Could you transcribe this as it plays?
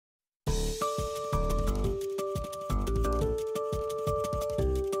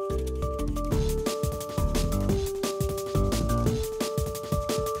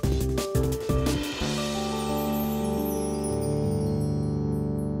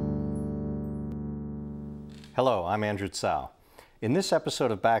Hello, I'm Andrew Tsao. In this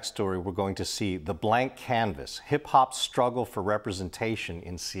episode of Backstory, we're going to see The Blank Canvas, hip-hop's struggle for representation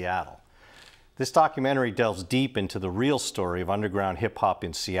in Seattle. This documentary delves deep into the real story of underground hip-hop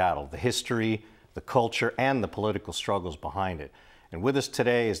in Seattle, the history, the culture, and the political struggles behind it. And with us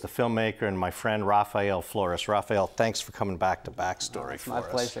today is the filmmaker and my friend Rafael Flores. Rafael, thanks for coming back to Backstory for us. My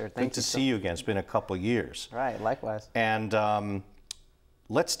pleasure. Thank you. Good to see you again. It's been a couple years. Right, likewise. And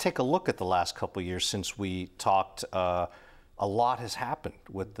let's take a look at the last couple years since we talked. A lot has happened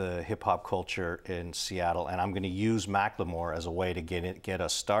with the hip-hop culture in Seattle, and I'm going to use Macklemore as a way to get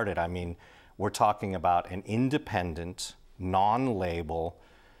us started. I mean, we're talking about an independent, non-label,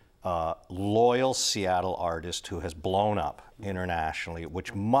 loyal Seattle artist who has blown up internationally,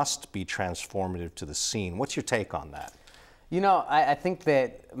 which must be transformative to the scene. What's your take on that? You know, I think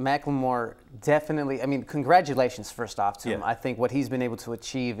that Macklemore definitely, I mean, congratulations first off to him. I think what he's been able to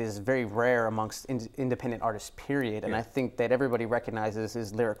achieve is very rare amongst independent artists, period. And I think that everybody recognizes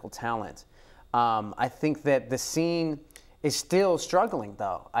his lyrical talent. I think that the scene is still struggling,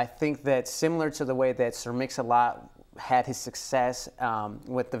 though. I think that similar to the way that Sir Mix-a-Lot had his success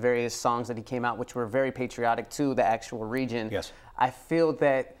with the various songs that he came out, which were very patriotic to the actual region. Yes. I feel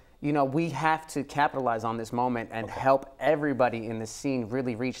that, you know, we have to capitalize on this moment and help everybody in the scene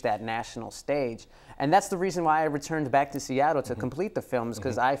really reach that national stage. And that's the reason why I returned back to Seattle to complete the films,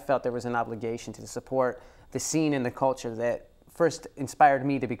 because I felt there was an obligation to support the scene and the culture that first inspired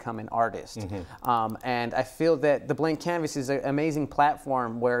me to become an artist. And I feel that The Blank Canvas is an amazing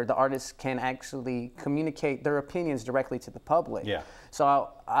platform where the artists can actually communicate their opinions directly to the public. So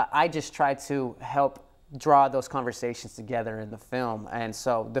I just try to help draw those conversations together in the film. And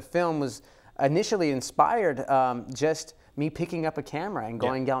so the film was initially inspired just me picking up a camera and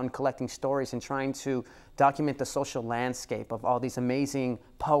going out and collecting stories and trying to document the social landscape of all these amazing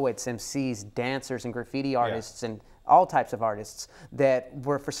poets, MCs, dancers, and graffiti artists, and all types of artists that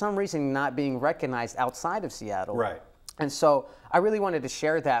were for some reason not being recognized outside of Seattle. Right. And so I really wanted to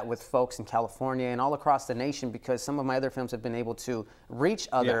share that with folks in California and all across the nation, because some of my other films have been able to reach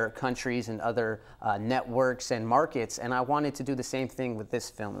other countries and other networks and markets, and I wanted to do the same thing with this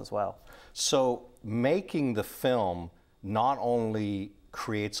film as well. So making the film not only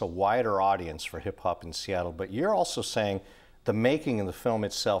creates a wider audience for hip-hop in Seattle, but you're also saying the making of the film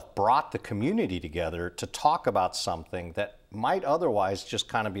itself brought the community together to talk about something that might otherwise just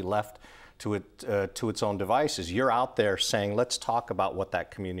kind of be left to its own devices. You're out there saying, let's talk about what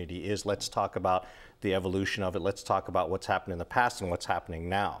that community is. Let's talk about the evolution of it. Let's talk about what's happened in the past and what's happening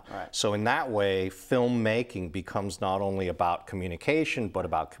now. So in that way, filmmaking becomes not only about communication, but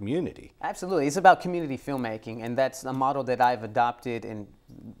about community. Absolutely. It's about community filmmaking, and that's a model that I've adopted in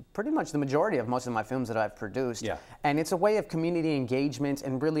pretty much the majority of most of my films that I've produced. And it's a way of community engagement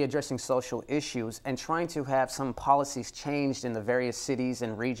and really addressing social issues and trying to have some policies changed in the various cities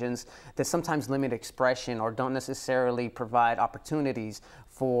and regions that sometimes limit expression or don't necessarily provide opportunities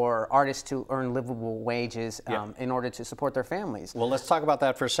for artists to earn livable wages in order to support their families. Well, let's talk about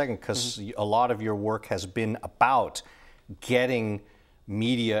that for a second, because a lot of your work has been about getting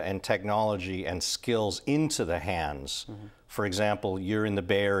media and technology and skills into the hands. For example, you're in the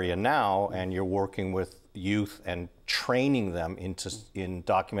Bay Area now, and you're working with youth and training them in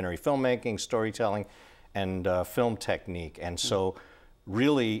documentary filmmaking, storytelling, and film technique. And so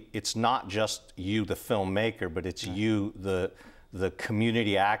really, it's not just you, the filmmaker, but it's you, the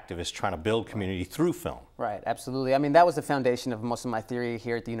community activist, trying to build community through film. Right, absolutely. I mean, that was the foundation of most of my theory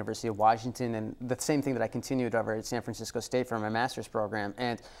here at the University of Washington, and the same thing that I continued over at San Francisco State for my master's program,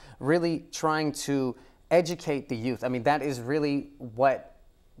 and really trying to educate the youth. I mean, that is really what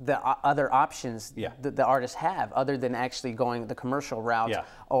the other options the artists have, other than actually going the commercial route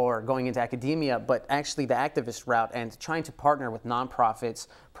or going into academia, but actually the activist route, and trying to partner with nonprofits,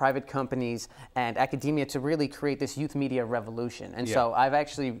 private companies, and academia to really create this youth media revolution. And so I've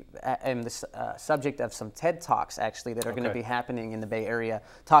actually am the subject of some TED Talks actually that are going to be happening in the Bay Area,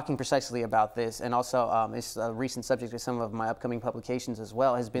 talking precisely about this. And also it's a recent subject of some of my upcoming publications as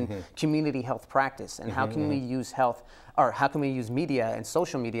well, has been community health practice, and how can we use health, or how can we use media and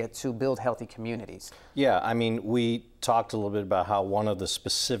social media to build healthy communities? Yeah, I mean, we talked a little bit about how one of the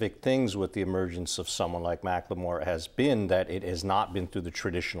specific things with the emergence of someone like Macklemore has been that it has not been through the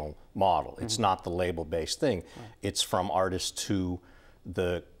traditional model. It's not the label-based thing. It's from artist to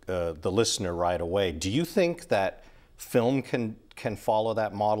the listener right away. Do you think that film can follow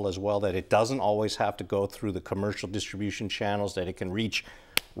that model as well, that it doesn't always have to go through the commercial distribution channels, that it can reach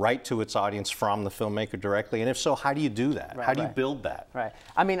right to its audience from the filmmaker directly? And if so, how do you do that? How do you build that?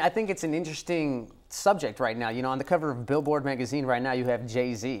 I mean, I think it's an interesting subject right now. You know, on the cover of Billboard magazine right now, you have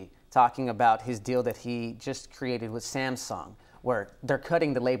Jay-Z talking about his deal that he just created with Samsung, where they're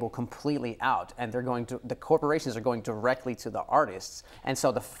cutting the label completely out, and the corporations are going directly to the artists. And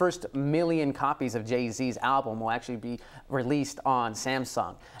so the first 1 million copies of Jay-Z's album will actually be released on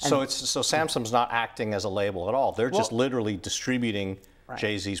Samsung. And So Samsung's not acting as a label at all. They're just literally distributing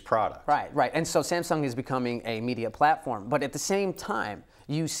Jay-Z's product. Right. And so Samsung is becoming a media platform. But at the same time,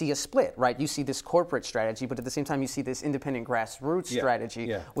 you see a split, right? You see this corporate strategy, but at the same time, you see this independent grassroots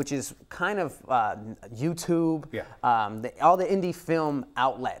strategy, which is kind of YouTube, all the indie film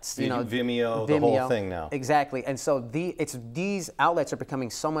outlets, Vimeo, the whole thing now. Exactly. And so these outlets are becoming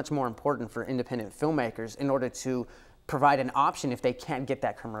so much more important for independent filmmakers in order to provide an option if they can't get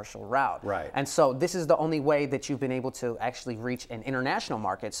that commercial route. Right. And so this is the only way that you've been able to actually reach an international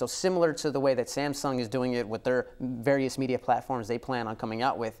market. So similar to the way that Samsung is doing it with their various media platforms they plan on coming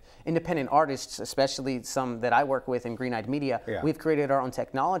out with, independent artists, especially some that I work with in Green Eyed Media, we've created our own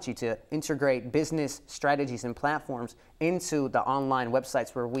technology to integrate business strategies and platforms into the online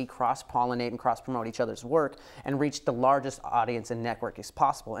websites where we cross-pollinate and cross-promote each other's work and reach the largest audience and network as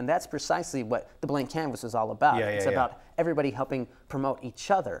possible. And that's precisely what the Blank Canvas is all about. It's about everybody helping promote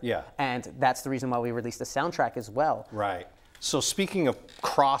each other. And that's the reason why we released the soundtrack as well. Right. So speaking of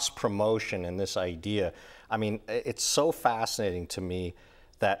cross-promotion and this idea, I mean, it's so fascinating to me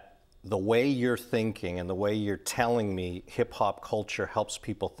that the way you're thinking and the way you're telling me hip-hop culture helps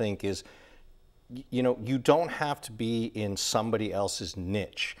people think is, you don't have to be in somebody else's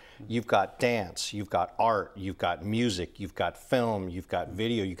niche. You've got dance, you've got art, you've got music, you've got film, you've got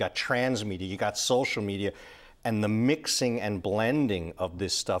video, you've got transmedia, you've got social media. And the mixing and blending of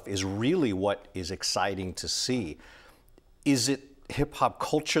this stuff is really what is exciting to see. Is it hip-hop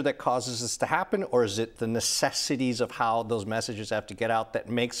culture that causes this to happen, or is it the necessities of how those messages have to get out that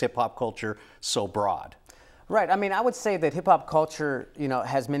makes hip-hop culture so broad? Right. I mean, I would say that hip-hop culture,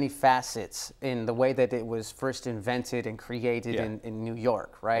 has many facets in the way that it was first invented and created in New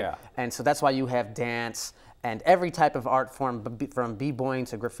York, right? And so that's why you have dance and every type of art form, from b-boying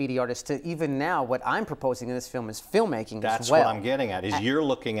to graffiti artists to even now what I'm proposing in this film is filmmaking as well. That's what I'm getting at, is you're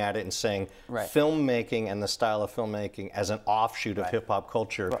looking at it and saying filmmaking and the style of filmmaking as an offshoot of hip-hop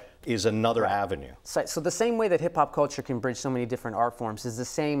culture is another avenue. So the same way that hip-hop culture can bridge so many different art forms is the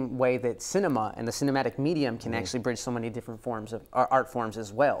same way that cinema and the cinematic medium can actually bridge so many different forms of art forms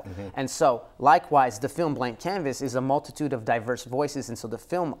as well. And so likewise, the film Blank Canvas is a multitude of diverse voices, and so the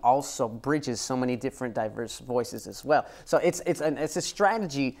film also bridges so many different diverse voices as well. So it's a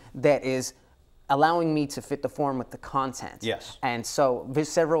strategy that is allowing me to fit the form with the content. Yes. And so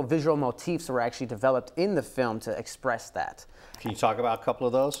several visual motifs were actually developed in the film to express that. Can you talk about a couple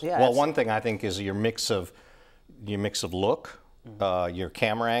of those? Yeah. Well, one thing I think is your mix of look, your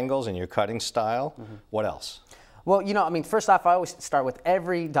camera angles, and your cutting style. What else? Well, I mean, first off, I always start with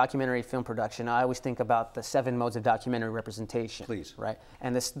every documentary film production. I always think about the 7 modes of documentary representation. Please. Right?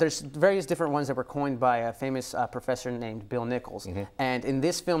 And there's various different ones that were coined by a famous professor named Bill Nichols. And in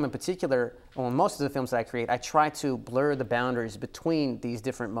this film in particular, well, most of the films that I create, I try to blur the boundaries between these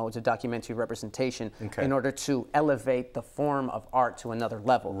different modes of documentary representation in order to elevate the form of art to another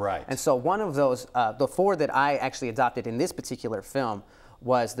level. Right. And so one of those, the 4 that I actually adopted in this particular film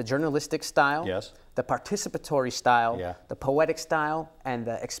was the journalistic style, the participatory style, the poetic style, and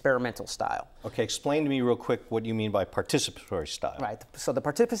the experimental style. Okay, explain to me real quick what you mean by participatory style. Right, so the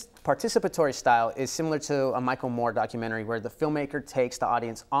participatory style is similar to a Macklemore documentary where the filmmaker takes the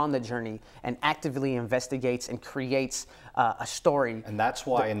audience on the journey and actively investigates and creates a story. And that's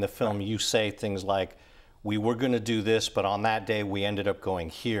why in the film you say things like, we were going to do this, but on that day we ended up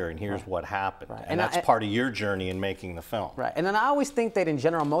going here, and here's what happened. And that's part of your journey in making the film. Right, and then I always think that in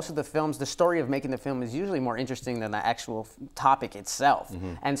general, most of the films, the story of making the film is usually more interesting than the actual topic itself.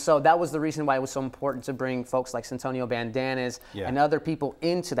 And so that was the reason why it was so important to bring folks like Suntonio, Bandanaz, and other people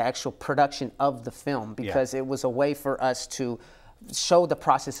into the actual production of the film, because it was a way for us to show the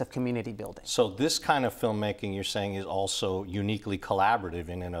process of community building. So this kind of filmmaking, you're saying, is also uniquely collaborative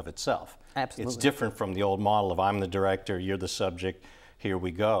in and of itself. Absolutely. It's different from the old model of I'm the director, you're the subject, here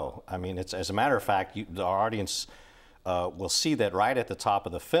we go. I mean, it's, as a matter of fact, our audience will see that right at the top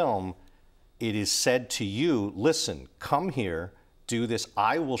of the film, it is said to you, listen, come here, do this,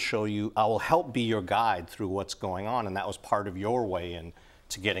 I will show you, I will help be your guide through what's going on, and that was part of your way in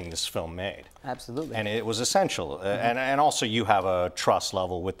to getting this film made. Absolutely. And it was essential. And also you have a trust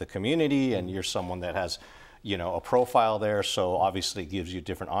level with the community, and you're someone that has, you know, a profile there, so obviously it gives you a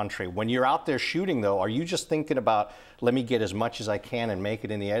different entree. When you're out there shooting, though, are you just thinking about, let me get as much as I can and make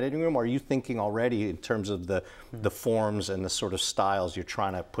it in the editing room, or are you thinking already in terms of the forms and the sort of styles you're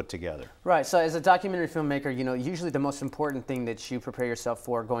trying to put together? Right, so as a documentary filmmaker, you know, usually the most important thing that you prepare yourself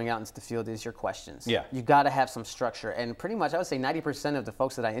for going out into the field is your questions. Yeah. You got to have some structure, and pretty much I would say 90% of the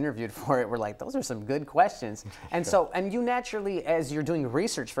folks that I interviewed for it were like, those are some good questions. And so, and you naturally, as you're doing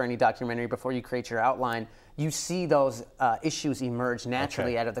research for any documentary before you create your outline, you see those issues emerge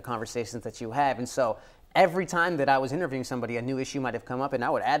naturally out of the conversations that you have. And so every time that I was interviewing somebody, a new issue might have come up, and I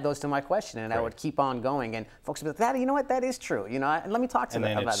would add those to my question, and I would keep on going. And folks would be like, that, you know what, that is true. You know, and let me talk to them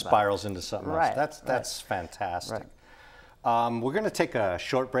about it. And then it spirals into something else. That's fantastic. Right. We're going to take a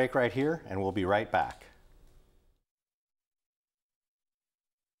short break right here, and we'll be right back.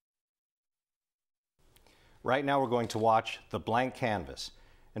 Right now we're going to watch The Blank Canvas.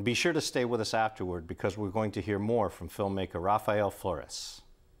 And be sure to stay with us afterward, because we're going to hear more from filmmaker Rafael Flores.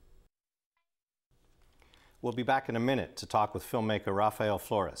 We'll be back in a minute to talk with filmmaker Rafael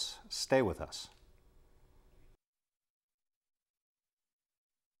Flores. Stay with us.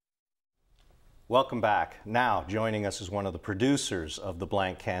 Welcome back. Now joining us is one of the producers of The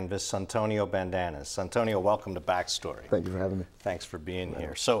Blank Canvas, Suntonio Bandanaz. Suntonio, welcome to Backstory. Thank you for having me. Thanks for being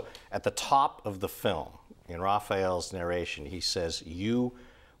here. So at the top of the film, in Rafael's narration, he says you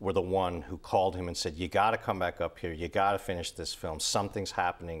were the one who called him and said, you got to come back up here, you got to finish this film, something's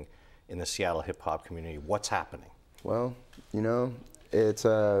happening in the Seattle hip-hop community. What's happening? Well, you know, it's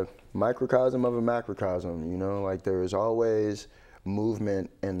a microcosm of a macrocosm, you know, like there is always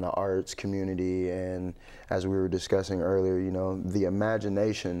movement in the arts community, and as we were discussing earlier, you know, the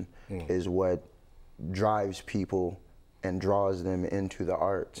imagination is what drives people and draws them into the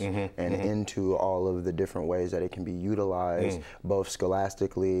arts and into all of the different ways that it can be utilized, both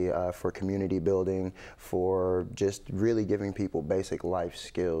scholastically, for community building, for just really giving people basic life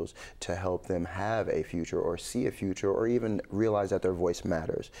skills to help them have a future or see a future or even realize that their voice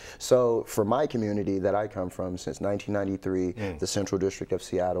matters. So for my community that I come from, since 1993, the Central District of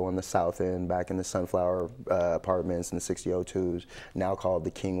Seattle on the South End, back in the Sunflower apartments in the 6002s, now called the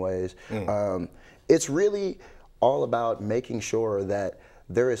Kingways, it's really all about making sure that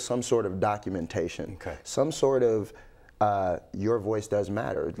there is some sort of documentation, some sort of your voice does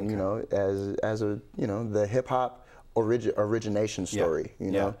matter. You know, as a, you know, the hip hop origination story. You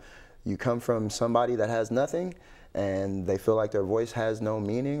know, you come from somebody that has nothing, and they feel like their voice has no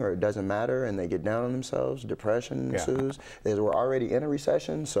meaning or it doesn't matter, and they get down on themselves, depression ensues. We're already in a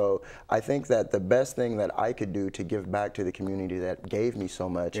recession, so I think that the best thing that I could do to give back to the community that gave me so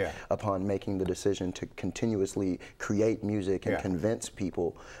much upon making the decision to continuously create music and convince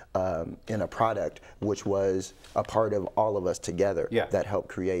people in a product which was a part of all of us together that helped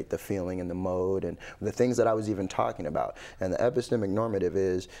create the feeling and the mode and the things that I was even talking about. And the epistemic normative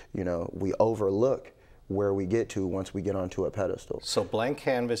is, you know, we overlook where we get to once we get onto a pedestal. So Blank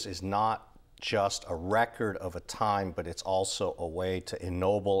Canvas is not just a record of a time, but it's also a way to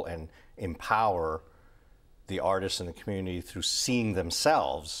ennoble and empower the artists in the community through seeing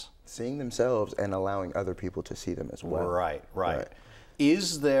themselves. Seeing themselves and allowing other people to see them as well. Right.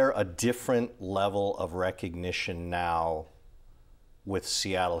 Is there a different level of recognition now with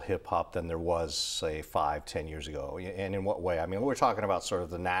Seattle hip hop than there was, say, 5, 10 years ago? And in what way? I mean, we're talking about sort of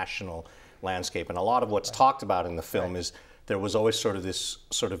the national landscape, and a lot of what's talked about in the film is there was always sort of this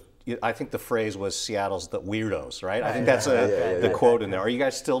sort of, I think the phrase was Seattle's the weirdos, right? I think that's the quote in there. Are you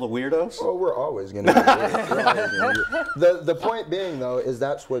guys still the weirdos? Oh, we're always going to be weirdos. The point being, though, is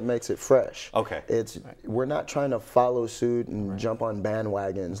that's what makes it fresh. Okay. We're not trying to follow suit and jump on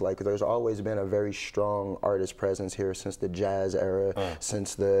bandwagons. Like, there's always been a very strong artist presence here since the jazz era,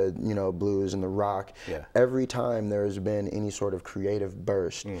 since the, you know, blues and the rock. Every time there's been any sort of creative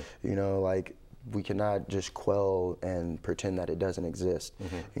burst, you know, like, we cannot just quell and pretend that it doesn't exist.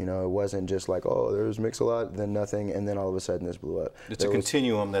 You know, it wasn't just like, oh, there's Mix-a-Lot, then nothing, and then all of a sudden this blew up. It's a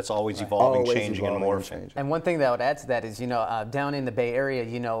continuum that's always evolving, changing, and morphing. And one thing that I would add to that is, you know, down in the Bay Area,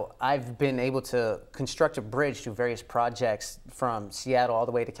 you know, I've been able to construct a bridge through various projects from Seattle all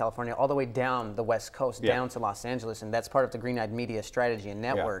the way to California, all the way down the West Coast, down to Los Angeles, and that's part of the Green Eyed Media strategy and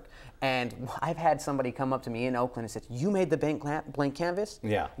network. And I've had somebody come up to me in Oakland and said, you made the blank canvas?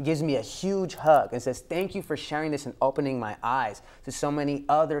 Gives me a huge hug and says, thank you for sharing this and opening my eyes to so many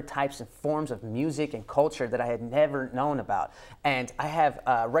other types and forms of music and culture that I had never known about. And I have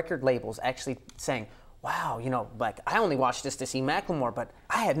record labels actually saying, wow, you know, like I only watched this to see Macklemore, but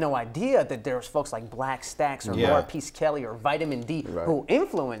I had no idea that there was folks like Black Stacks or Laura Peace Kelly or Vitamin D who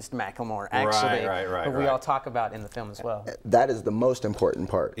influenced Macklemore, actually, who we all talk about in the film as well. That is the most important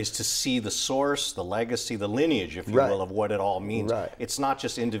part. Is to see the source, the legacy, the lineage, if you will, of what it all means. It's not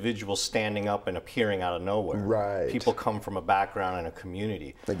just individuals standing up and appearing out of nowhere. People come from a background and a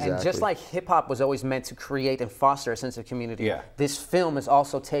community. And just like hip hop was always meant to create and foster a sense of community, this film is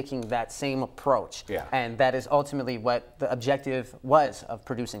also taking that same approach. And that is ultimately what the objective was of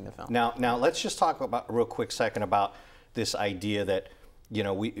producing the film. Now let's just talk about real quick second about this idea that, you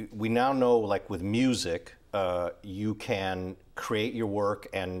know, we now know, like with music, you can create your work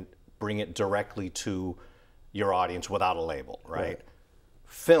and bring it directly to your audience without a label, right?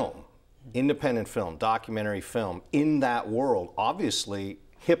 Film, independent film, documentary film, in that world, obviously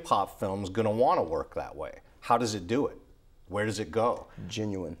hip hop film's gonna wanna work that way. How does it do it? Where does it go?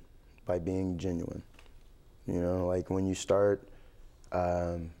 Genuine, by being genuine. You know, like when you start,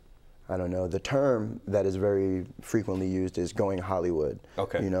 I don't know, the term that is very frequently used is going Hollywood.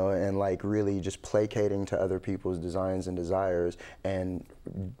 You know, and like really just placating to other people's designs and desires and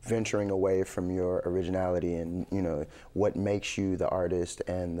venturing away from your originality and, you know, what makes you the artist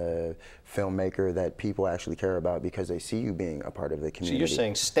and the filmmaker that people actually care about because they see you being a part of the community. So you're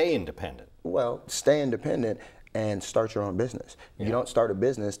saying stay independent. Well, stay independent and start your own business. You don't start a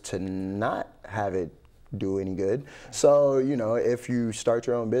business to not have it do any good. So, you know, if you start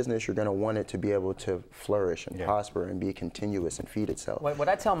your own business, you're going to want it to be able to flourish and prosper and be continuous and feed itself. What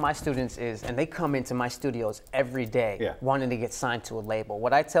I tell my students is, and they come into my studios every day wanting to get signed to a label.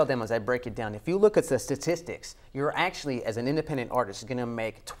 What I tell them as I break it down, if you look at the statistics, you're actually, as an independent artist, going to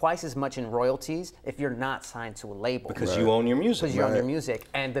make twice as much in royalties if you're not signed to a label. Because you own your music. Because you own your music.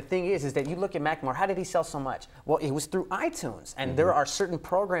 And the thing is that you look at Macklemore, how did he sell so much? Well, it was through iTunes. And there are certain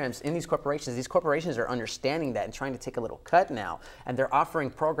programs in these corporations. These corporations are understanding that and trying to take a little cut now, and they're offering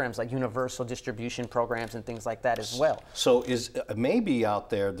programs like universal distribution programs and things like that as well. So is maybe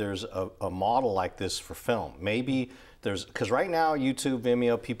out there's a model like this for film. Maybe there's, because right now YouTube,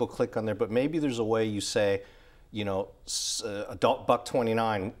 Vimeo, people click on there, but maybe there's a way you say, you know, adult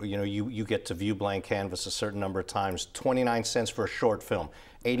 $1.29, you know, you get to view blank canvas a certain number of times, 29 cents for a short film,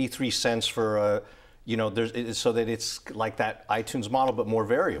 83 cents for a, you know, so that it's like that iTunes model, but more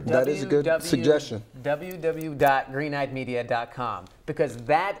variable. That is a good suggestion. www.greeneyedmedia.com, because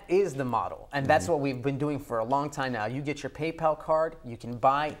that is the model, and that's what we've been doing for a long time now. You get your PayPal card, you can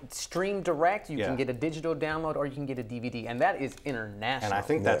buy, stream direct, you can get a digital download, or you can get a DVD, and that is international. And I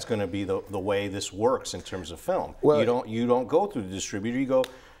think that's going to be the way this works in terms of film. Well, you don't go through the distributor, you go.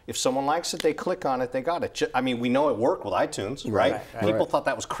 If someone likes it, they click on it, they got it. I mean, we know it worked with iTunes, right? People thought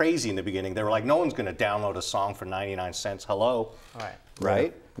that was crazy in the beginning. They were like, no one's going to download a song for 99 cents. Hello.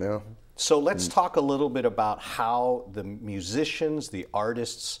 Right? Yeah. So let's talk a little bit about how the musicians, the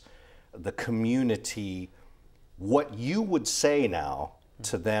artists, the community, what you would say now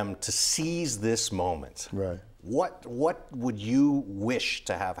to them to seize this moment. What would you wish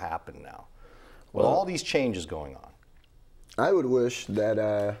to have happen now with all these changes going on? I would wish that,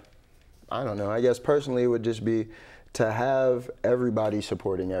 I don't know, I guess personally it would just be to have everybody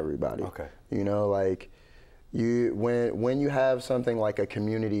supporting everybody. You know, like, when you have something like a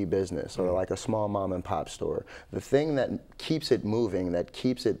community business or like a small mom and pop store, the thing that keeps it moving, that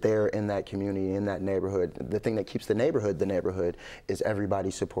keeps it there in that community, in that neighborhood, the thing that keeps the neighborhood is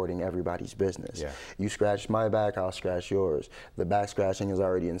everybody supporting everybody's business. You scratch my back, I'll scratch yours. The back scratching has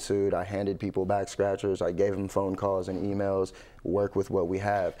already ensued. I handed people back scratchers. I gave them phone calls and emails. Work with what we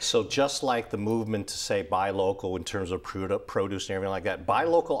have. So just like the movement to say buy local in terms of produce and everything like that, buy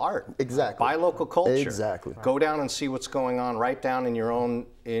local art. Buy local culture. Go down and see what's going on right down in your own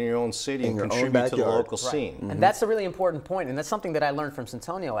city and contribute to the local scene. And that's a really important point, and that's something that I learned from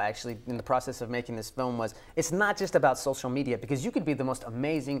Suntonio actually in the process of making this film. Was it's not just about social media, because you could be the most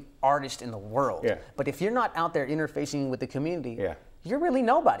amazing artist in the world, but if you're not out there interfacing with the community, you're really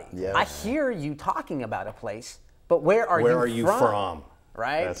nobody. I hear you talking about a place, but where are you from?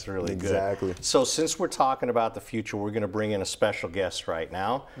 Right? That's really good. So since we're talking about the future, we're going to bring in a special guest right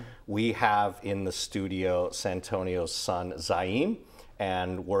now. We have in the studio Suntonio's son, Zaim,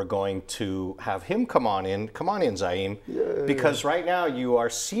 and we're going to have him come on in. Come on in, Zaim, because right now you are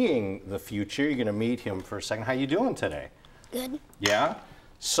seeing the future. You're going to meet him for a second. How you doing today? Good. Yeah?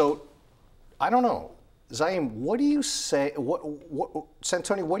 So, I don't know. Zaim, what do you say,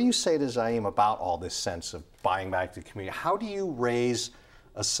 Suntonio, what do you say to Zaim about all this sense of buying back the community? How do you raise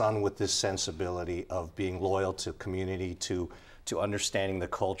a son with this sensibility of being loyal to community, to to understanding the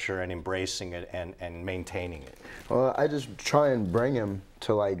culture and embracing it and maintaining it? Well, I just try and bring him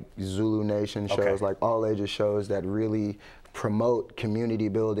to like Zulu Nation shows, Okay. like all ages shows that really promote community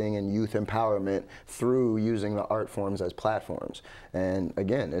building and youth empowerment through using the art forms as platforms. And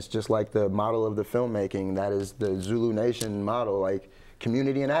again, it's just like the model of the filmmaking, that is the Zulu Nation model, like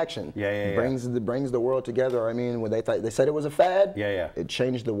community in action. Brings the world together. I mean, when they said it was a fad, it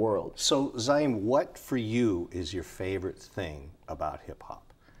changed the world. So Zaim, what for you is your favorite thing about hip hop?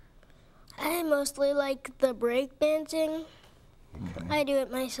 I mostly like the breakdancing. I do it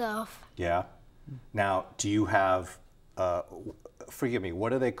myself. Yeah. Now, do you have, forgive me,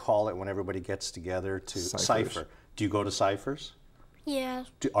 what do they call it when everybody gets together to cipher? Do you go to ciphers? Yeah.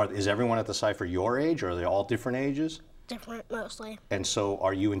 Is everyone at the cipher your age, or are they all different ages? Different mostly. And so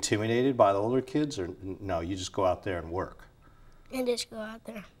are you intimidated by the older kids, or no, you just go out there and work? And just go out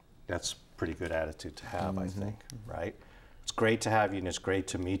there. That's a pretty good attitude to have, I think, right? It's great to have you, and it's great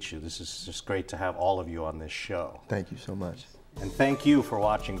to meet you. This is just great to have all of you on this show. Thank you so much. And thank you for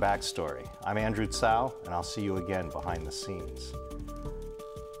watching Backstory. I'm Andrew Tsao, and I'll see you again behind the scenes.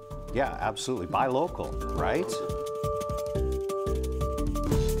 Yeah, absolutely. Buy local, right?